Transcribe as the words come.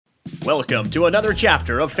Welcome to another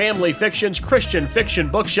chapter of Family Fiction's Christian Fiction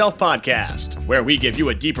Bookshelf Podcast, where we give you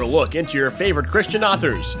a deeper look into your favorite Christian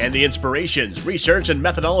authors and the inspirations, research, and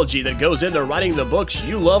methodology that goes into writing the books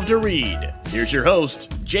you love to read. Here's your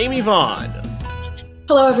host, Jamie Vaughn.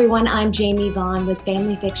 Hello, everyone. I'm Jamie Vaughn with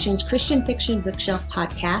Family Fiction's Christian Fiction Bookshelf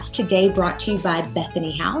Podcast, today brought to you by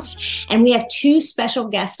Bethany House. And we have two special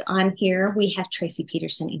guests on here. We have Tracie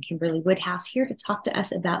Peterson and Kimberly Woodhouse here to talk to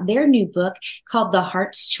us about their new book called The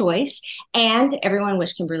Heart's Choice. And everyone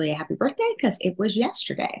wish Kimberly a happy birthday because it was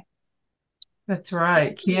yesterday. That's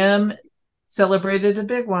right. Kim celebrated a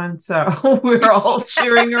big one, so we're all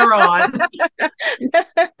cheering her on.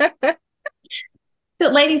 So,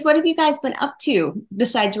 ladies, what have you guys been up to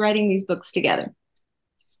besides writing these books together?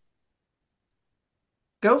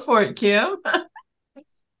 Go for it, Kim.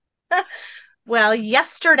 Well,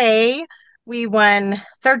 yesterday we won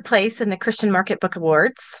third place in the Christian Market Book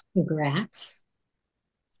Awards. Congrats.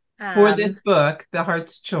 For this book, The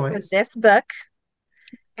Heart's Choice. For this book.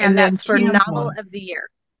 And that's for Kim Novel won. of the Year.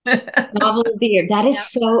 Novel of the Year. That is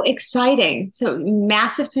so exciting. So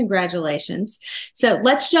massive congratulations. So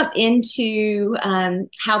let's jump into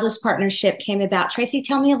how this partnership came about. Tracie,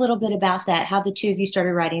 tell me a little bit about that, how the two of you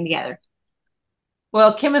started writing together.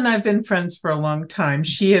 Well, Kim and I have been friends for a long time.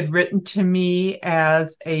 She had written to me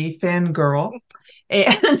as a fangirl,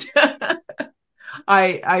 and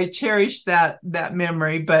I cherish that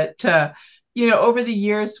memory. But over the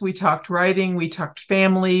years, we talked writing, we talked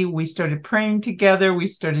family, we started praying together, we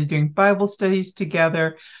started doing Bible studies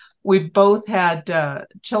together. We both had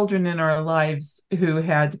children in our lives who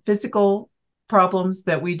had physical problems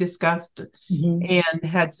that we discussed and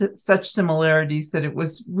had such similarities that it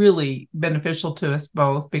was really beneficial to us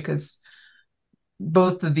both, because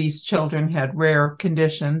both of these children had rare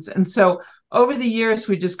conditions. And so over the years,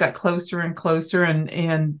 we just got closer and closer.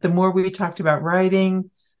 And the more we talked about writing,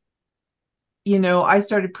 I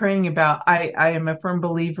started praying about, I am a firm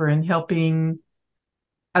believer in helping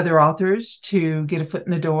other authors to get a foot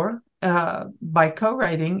in the door by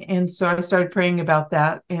co-writing. And so I started praying about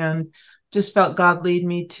that and just felt God lead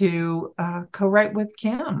me to co-write with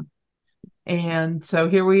Kim. And so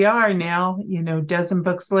here we are now, dozen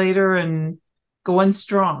books later and going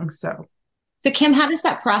strong. So Kim, how does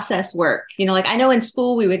that process work? I know in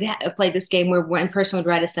school we would play this game where one person would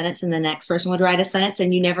write a sentence and the next person would write a sentence,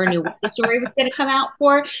 and you never knew what the story was going to come out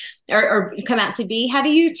for or come out to be. How do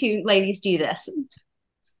you two ladies do this?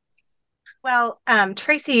 Well,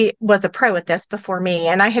 Tracie was a pro at this before me,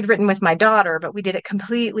 and I had written with my daughter, but we did it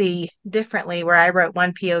completely differently, where I wrote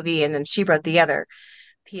one POV and then she wrote the other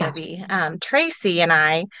POV. Tracie and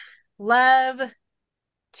I love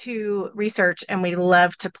to research and we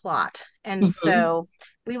love to plot. And so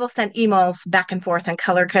we will send emails back and forth and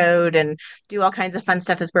color code and do all kinds of fun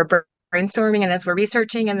stuff as we're brainstorming and as we're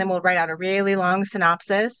researching. And then we'll write out a really long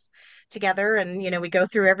synopsis together. And, we go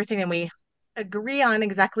through everything and we agree on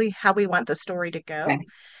exactly how we want the story to go. Okay.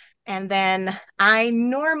 And then I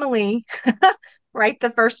normally write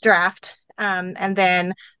the first draft, and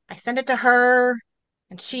then I send it to her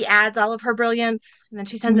and she adds all of her brilliance, and then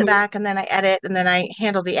she sends it back, and then I edit, and then I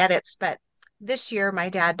handle the edits. But this year my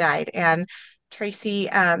dad died, and Tracie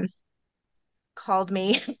called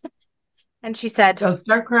me and she said, "Don't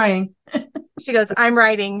start crying." She goes, I'm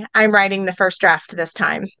writing the first draft this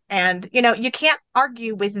time. And, you can't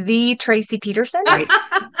argue with the Tracie Peterson.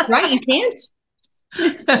 Right, you can't.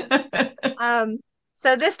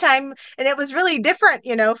 So this time, and it was really different,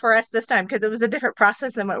 for us this time, because it was a different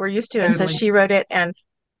process than what we're used to. Totally. And so she wrote it. And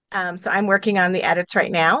so I'm working on the edits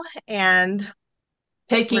right now and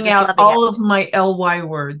taking out all of my LY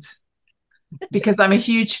words, because I'm a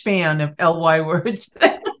huge fan of LY words.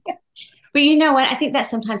 But you know what? I think that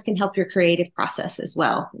sometimes can help your creative process as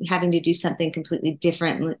well. Having to do something completely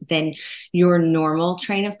different than your normal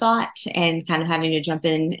train of thought and kind of having to jump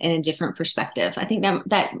in a different perspective. I think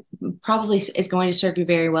that probably is going to serve you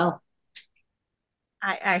very well.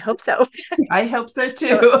 I hope so. I hope so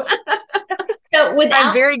too.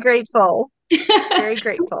 I'm very grateful. Very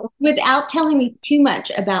grateful. Without telling me too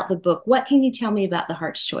much about the book, what can you tell me about The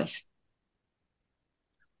Heart's Choice?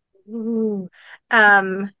 Ooh.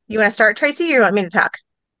 You want to start, Tracie, or you want me to talk?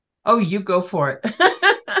 Oh, you go for it.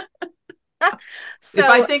 So if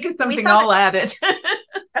I think of something, I'll add it.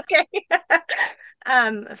 Okay.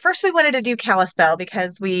 First, we wanted to do Kalispell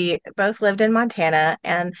because we both lived in Montana,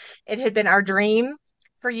 and it had been our dream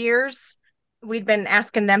for years. We'd been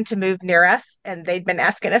asking them to move near us, and they'd been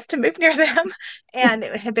asking us to move near them. And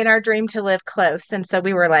it had been our dream to live close. And so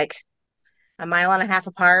we were like a mile and a half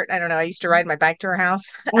apart. I don't know. I used to ride my bike to her house.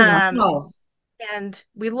 Oh, wow. And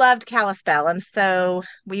we loved Kalispell. And so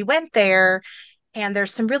we went there, And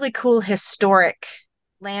there's some really cool historic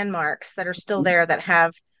landmarks that are still there that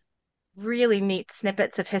have really neat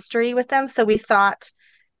snippets of history with them. So we thought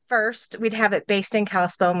first we'd have it based in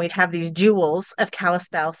Kalispell and we'd have these jewels of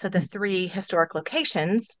Kalispell. So the 3 historic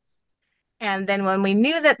locations. And then when we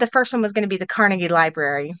knew that the first one was going to be the Carnegie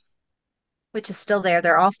Library, which is still there,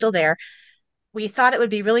 they're all still there, we thought it would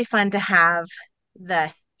be really fun to have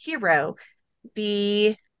the hero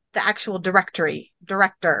be the actual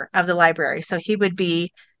director of the library. So he would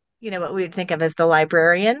be, what we would think of as the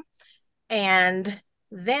librarian. And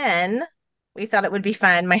then we thought it would be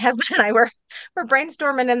fun. My husband and I were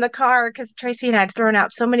brainstorming in the car because Tracie and I had thrown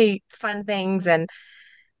out so many fun things. And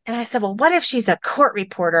I said, well, what if she's a court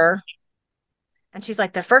reporter and she's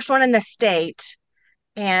like the first one in the state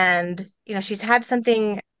and, she's had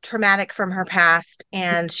something traumatic from her past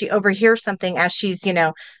and she overhears something as she's,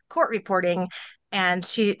 court reporting and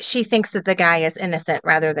she thinks that the guy is innocent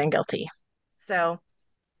rather than guilty. So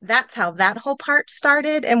that's how that whole part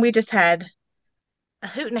started. And we just had a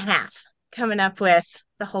hoot and a half coming up with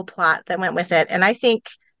the whole plot that went with it. And I think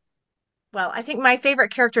my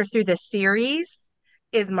favorite character through this series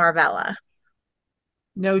is Marvella.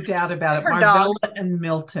 No doubt about it. Her Marvella dog. and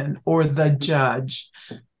Milton, or the judge.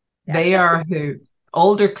 Yeah. They are the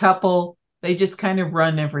older couple. They just kind of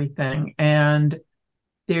run everything. And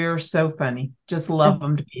they're so funny. Just love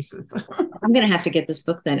them to pieces. I'm going to have to get this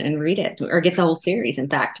book then and read it, or get the whole series, in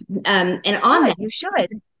fact. And on that, you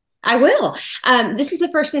should. I will. This is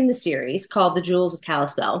the first in the series called The Jewels of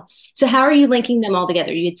Kalispell. So how are you linking them all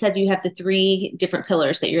together? You had said you have the 3 different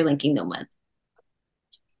pillars that you're linking them with.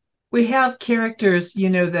 We have characters,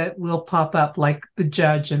 that will pop up like the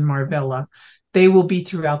judge and Marvella. They will be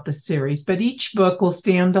throughout the series, but each book will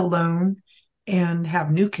stand alone and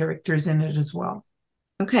have new characters in it as well.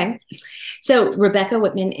 Okay. So Rebecca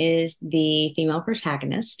Whitman is the female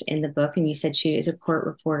protagonist in the book, and you said she is a court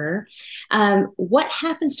reporter. What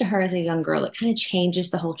happens to her as a young girl? It kind of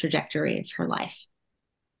changes the whole trajectory of her life.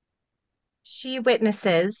 She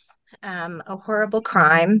witnesses a horrible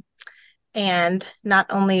crime, and not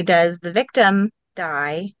only does the victim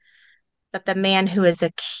die, but the man who is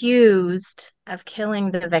accused of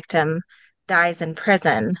killing the victim dies in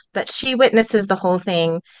prison. But she witnesses the whole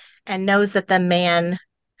thing and knows that the man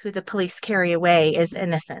who the police carry away is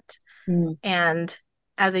innocent. And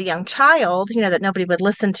as a young child, that nobody would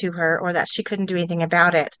listen to her or that she couldn't do anything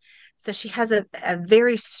about it. So she has a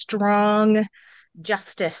very strong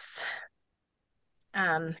justice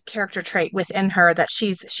character trait within her that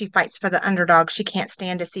she fights for the underdog. She can't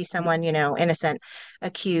stand to see someone, innocent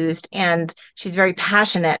accused. And she's very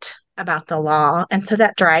passionate about the law. And so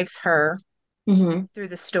that drives her through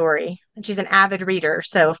the story. And she's an avid reader.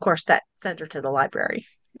 So, of course, that sends her to the library.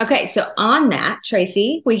 Okay, so on that,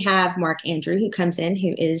 Tracie, we have Mark Andrew, who comes in,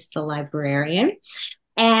 who is the librarian,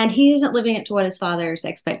 and he isn't living up to what his father's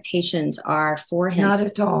expectations are for him. Not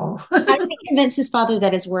at all. How does he convince his father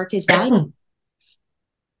that his work is valuable?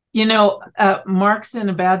 Mark's in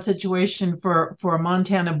a bad situation for a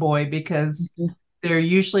Montana boy because they're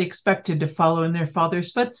usually expected to follow in their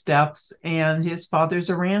father's footsteps, and his father's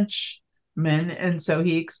a ranchman, and so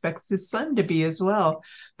he expects his son to be as well.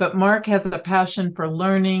 But Mark has a passion for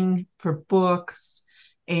learning, for books,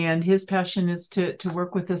 and his passion is to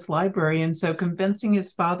work with this library. And so convincing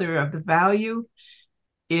his father of the value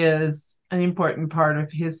is an important part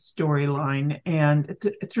of his storyline. And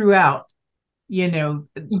throughout,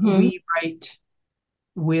 we write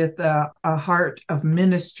with a heart of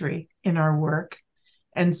ministry in our work.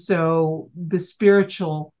 And so the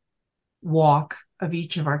spiritual walk of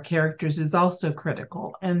each of our characters is also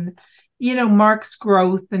critical. And, Mark's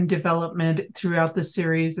growth and development throughout the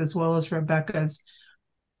series, as well as Rebecca's,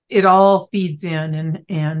 it all feeds in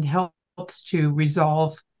and helps to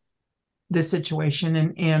resolve the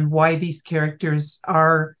situation and why these characters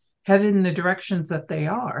are headed in the directions that they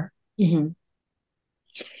are.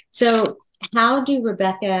 So how do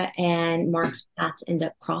Rebecca and Mark's paths end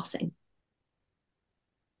up crossing?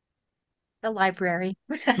 The library.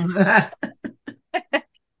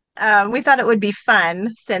 We thought it would be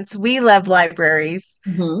fun since we love libraries.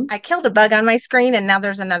 I killed a bug on my screen and now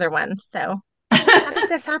there's another one. So how did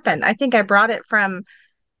this happen? I think I brought it from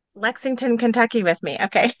Lexington, Kentucky with me.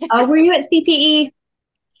 Okay. Oh, were you at CPE?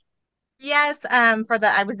 Yes.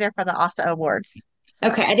 I was there for the ASA Awards. So.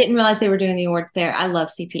 Okay. I didn't realize they were doing the awards there. I love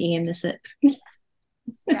CPE and miss it.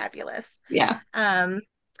 Fabulous. Yeah.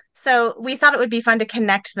 So we thought it would be fun to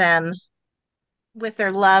connect them with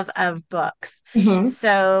their love of books.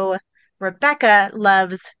 So Rebecca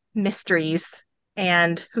loves mysteries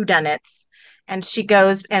and whodunits, and she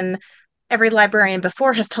goes, and every librarian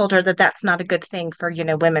before has told her that that's not a good thing for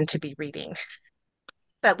women to be reading.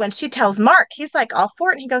 But when she tells Mark, he's like all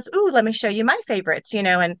for it. And he goes, "Ooh, let me show you my favorites," and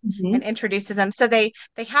Mhm. introduces them. So they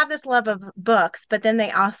have this love of books, but then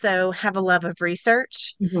they also have a love of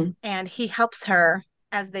research. Mhm. And he helps her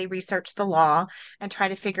as they research the law and try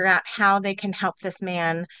to figure out how they can help this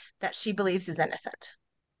man that she believes is innocent.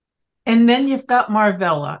 And then you've got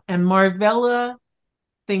Marvella, and Marvella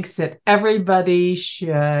thinks that everybody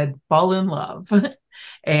should fall in love.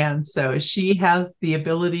 And so she has the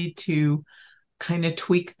ability to kind of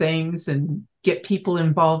tweak things and get people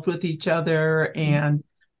involved with each other, and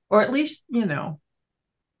or at least,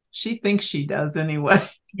 she thinks she does anyway.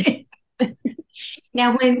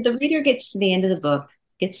 Now, when the reader gets to the end of the book,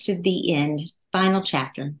 gets to the end, final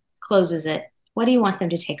chapter, closes it, what do you want them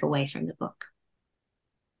to take away from the book?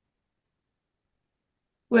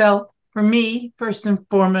 Well, for me, first and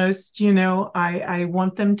foremost, I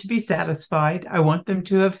want them to be satisfied. I want them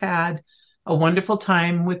to have had a wonderful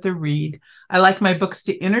time with the read. I like my books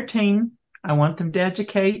to entertain. I want them to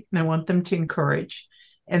educate, and I want them to encourage.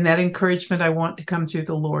 And that encouragement I want to come through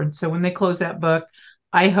the Lord. So when they close that book,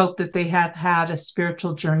 I hope that they have had a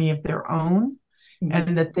spiritual journey of their own, Mhm.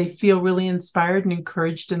 and that they feel really inspired and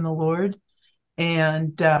encouraged in the Lord.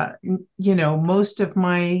 And, most of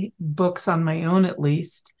my books, on my own at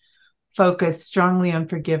least, focus strongly on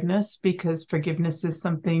forgiveness, because forgiveness is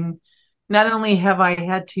something not only have I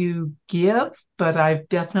had to give, but I've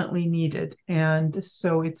definitely needed. And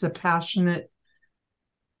so it's a passionate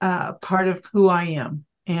part of who I am.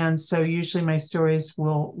 And so usually my stories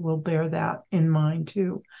will bear that in mind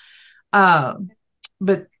too.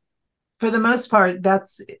 But for the most part,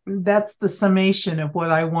 that's the summation of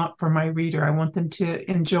what I want for my reader. I want them to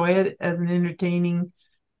enjoy it as an entertaining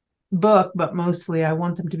book, but mostly I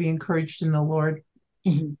want them to be encouraged in the Lord.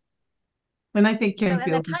 Mhm. And I think Kim And the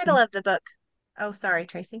feels the title same. of the book, oh, sorry,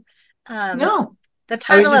 Tracy. Um, No, the I was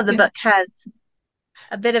title of just the gonna, book has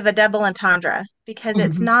a bit of a double entendre because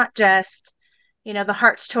it's Mhm. not just, the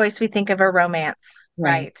heart's choice we think of a romance,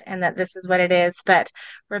 Right. right? And that this is what it is. But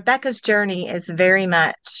Rebecca's journey is very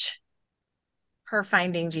much her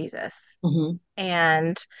finding Jesus. Mhm.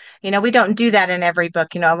 And, we don't do that in every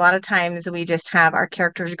book. A lot of times we just have our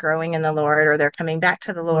characters growing in the Lord, or they're coming back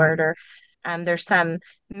to the Right. Lord, or there's some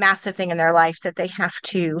massive thing in their life that they have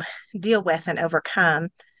to deal with and overcome.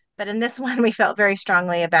 But in this one, we felt very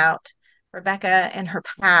strongly about Rebecca and her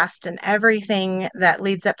past and everything that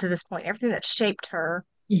leads up to this point, everything that shaped her,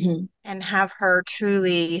 Mhm. and have her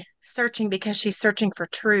truly searching, because she's searching for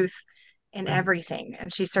truth in Right. everything,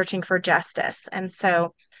 and she's searching for justice. And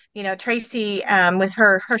so, Tracie, with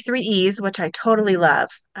her three E's, which I totally love.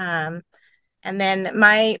 And then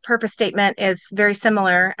my purpose statement is very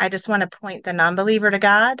similar. I just want to point the non-believer to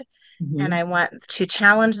God, and Mhm. I want to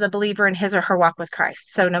challenge the believer in his or her walk with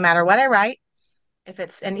Christ. So no matter what I write, if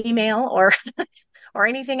it's an email or or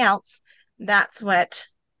anything else, that's what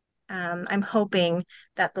I'm hoping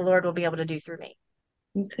that the Lord will be able to do through me.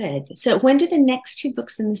 Good. So when do the next two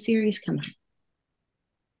books in the series come out?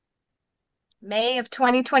 May of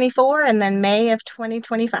 2024 and then May of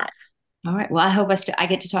 2025. All right. Well, I hope I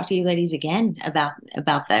get to talk to you ladies again about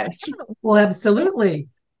those. Well, absolutely.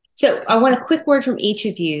 So I want a quick word from each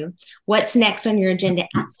of you. What's next on your agenda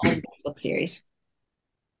outside of this book series?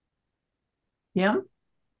 Kim?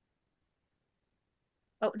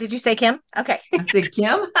 Oh, did you say Kim? Okay. I said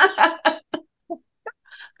Kim.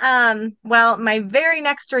 Well, my very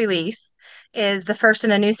next release is the first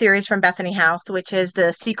in a new series from Bethany House, which is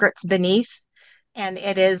The Secrets Beneath. And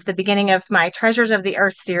it is the beginning of my Treasures of the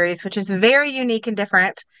Earth series, which is very unique and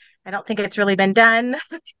different. I don't think it's really been done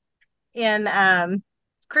in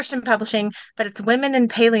Christian publishing, but it's women in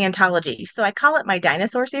paleontology. So I call it my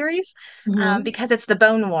dinosaur series Mhm. because it's the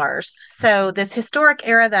Bone Wars. So this historic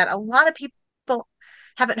era that a lot of people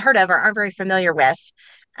haven't heard of or aren't very familiar with.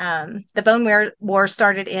 The War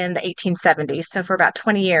started in the 1870s. So for about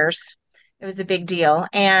 20 years, it was a big deal.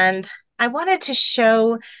 And I wanted to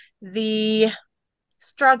show the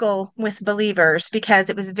struggle with believers because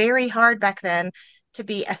it was very hard back then to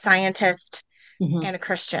be a scientist Mhm. and a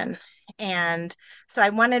Christian. And so I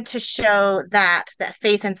wanted to show that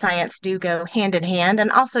faith and science do go hand in hand,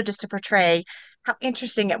 and also just to portray how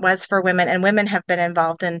interesting it was for women, and women have been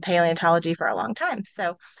involved in paleontology for a long time.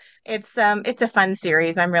 So it's a fun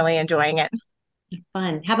series. I'm really enjoying it.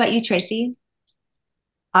 Fun. How about you, Tracie?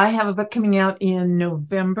 I have a book coming out in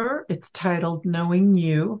November. It's titled Knowing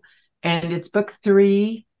You, and it's book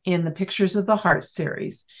 3 in the Pictures of the Heart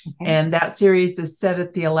series. Okay. And that series is set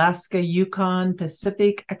at the Alaska Yukon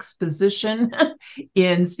Pacific Exposition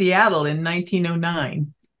in Seattle in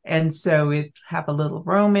 1909. And so it have a little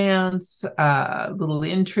romance, little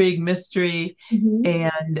intrigue, mystery,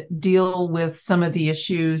 and deal with some of the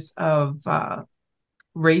issues of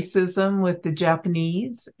racism with the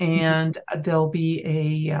Japanese. And there'll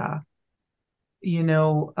be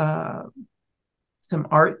some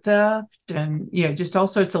art theft and just all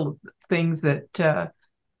sorts of things that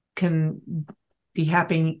can be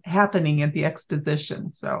happening at the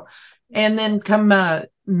exposition. So, and then come I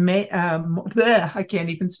can't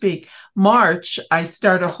even speak. March, I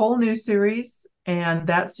start a whole new series, and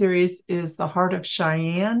that series is The Heart of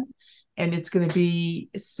Cheyenne, and it's going to be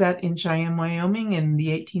set in Cheyenne, Wyoming in the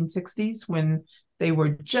 1860s when they were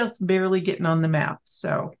just barely getting on the map.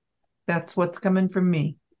 So that's what's coming from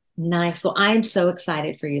me. Nice. Well, I am so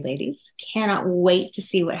excited for you ladies. Cannot wait to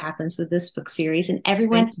see what happens with this book series. And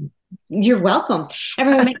everyone, you're welcome.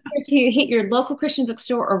 Everyone, make sure to hit your local Christian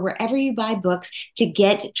bookstore or wherever you buy books to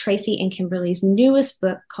get Tracie and Kimberly's newest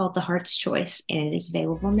book called The Heart's Choice, and it is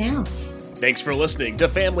available now. Thanks for listening to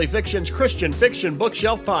Family Fiction's Christian Fiction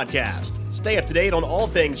Bookshelf Podcast. Stay up to date on all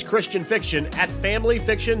things Christian fiction at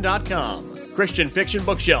familyfiction.com. Christian Fiction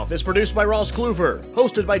Bookshelf is produced by Ross Kluver,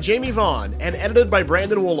 hosted by Jamie Vaughn, and edited by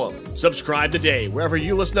Brandon Woolham. Subscribe today wherever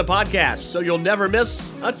you listen to podcasts so you'll never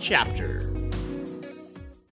miss a chapter.